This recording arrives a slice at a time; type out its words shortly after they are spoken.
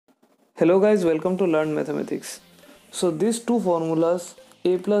Hello guys, welcome to Learn Mathematics. So these two formulas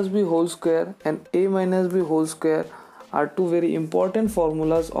a plus b whole square and a minus b whole square are two very important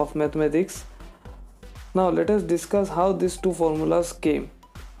formulas of mathematics. Now let us discuss how these two formulas came.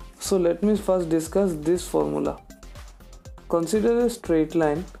 So let me first discuss this formula. Consider a straight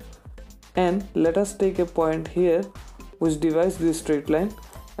line and let us take a point here which divides this straight line,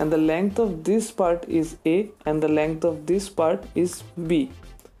 and the length of this part is a and the length of this part is b.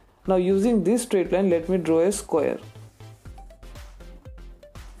 Now using this straight line, let me draw a square.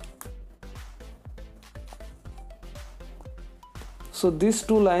 So these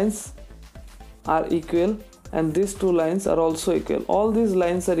two lines are equal and these two lines are also equal. All these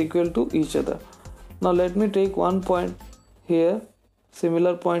lines are equal to each other. Now let me take one point here,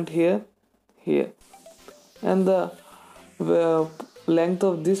 similar point here, here, and the length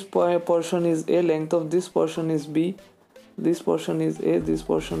of this portion is a, length of this portion is b. This portion is a, this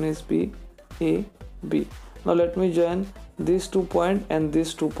portion is b, a, b. Now let me join these 2 points and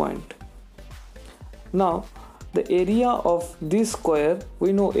this 2 point. Now the area of this square,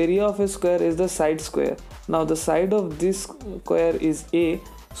 we know area of a square is the side square. Now the side of this square is a,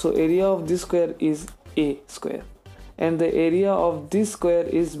 so area of this square is a square, and the area of this square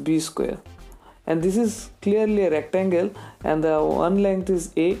is b square. And this is clearly a rectangle, and the one length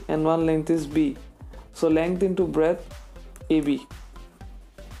is a and one length is b, so length into breadth AB.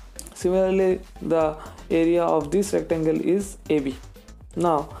 Similarly, the area of this rectangle is AB.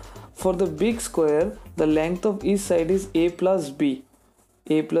 Now, for the big square, the length of each side is a plus b,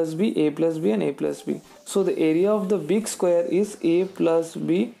 a plus b, a plus b, and a plus b. So the area of the big square is a plus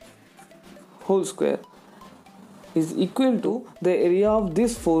b whole square is equal to the area of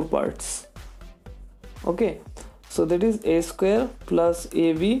these 4 parts. Okay, so that is a square plus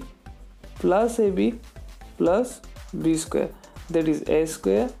ab plus ab plus b square, that is a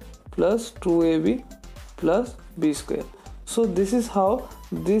square plus 2ab plus b square. So this is how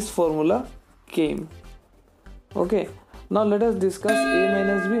this formula came. Okay, now let us discuss a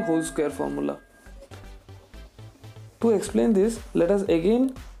minus b whole square formula. To explain this, let us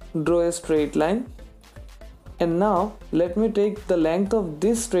again draw a straight line, and now let me take the length of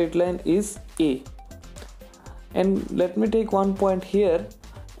this straight line is a, and let me take one point here,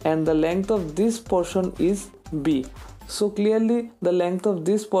 and the length of this portion is b. So clearly the length of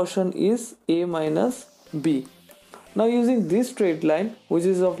this portion is a minus b. Now using this straight line which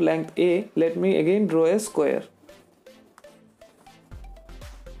is of length a, let me again draw a square.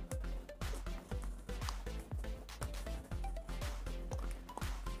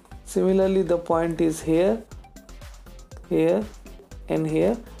 Similarly the point is here, here and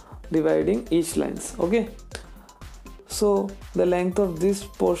here, dividing each lines. Okay, so the length of this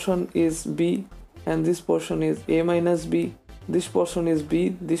portion is b and this portion is a minus b, this portion is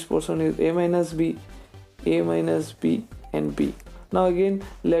b, this portion is a minus b, and b. Now again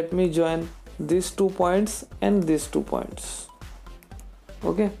let me join these 2 points and these 2 points.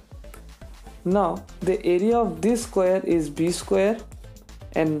 Okay, now the area of this square is b square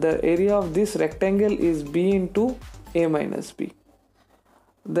and the area of this rectangle is b into a minus b.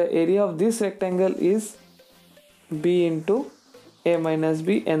 The area of this rectangle is b into a minus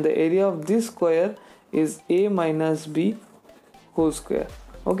b, and the area of this square is a minus b whole square.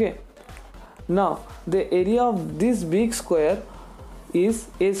 Okay, now the area of this big square is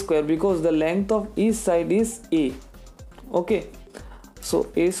a square because the length of each side is a. Okay,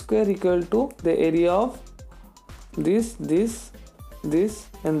 so a square equal to the area of this,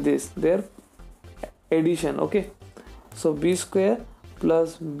 and this, their addition. Okay, so b square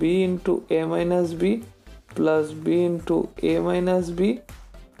plus b into a minus b plus b into a minus b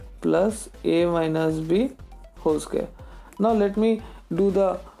plus a minus b whole square. Now let me do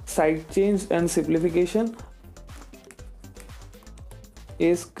the side change and simplification.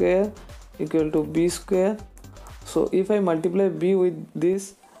 A square equal to b square. So if I multiply b with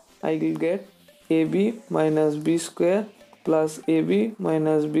this, I will get ab minus b square plus ab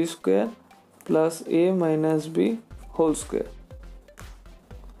minus b square plus a minus b whole square.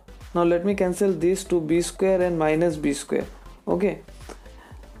 Now let me cancel this to b square and minus b square. Okay,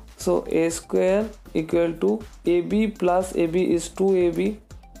 so a square equal to ab plus ab is 2ab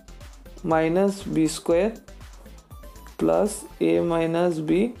minus b square plus a minus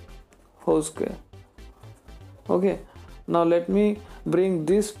b whole square. Okay, now let me bring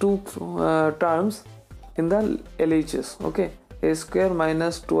these two terms in the LHS. Okay, a square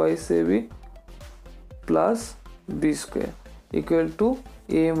minus twice ab plus b square equal to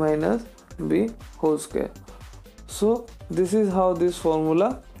a minus b whole square. So this is how this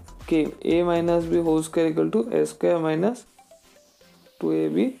formula came. A minus b whole square equal to a square minus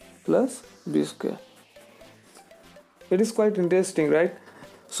 2ab plus b square. It is quite interesting, right?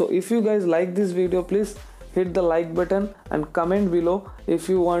 So if you guys like this video, please hit the like button and comment below if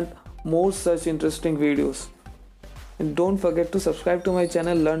you want more such interesting videos. And don't forget to subscribe to my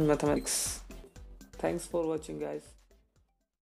channel Learn Mathematics. Thanks for watching, guys.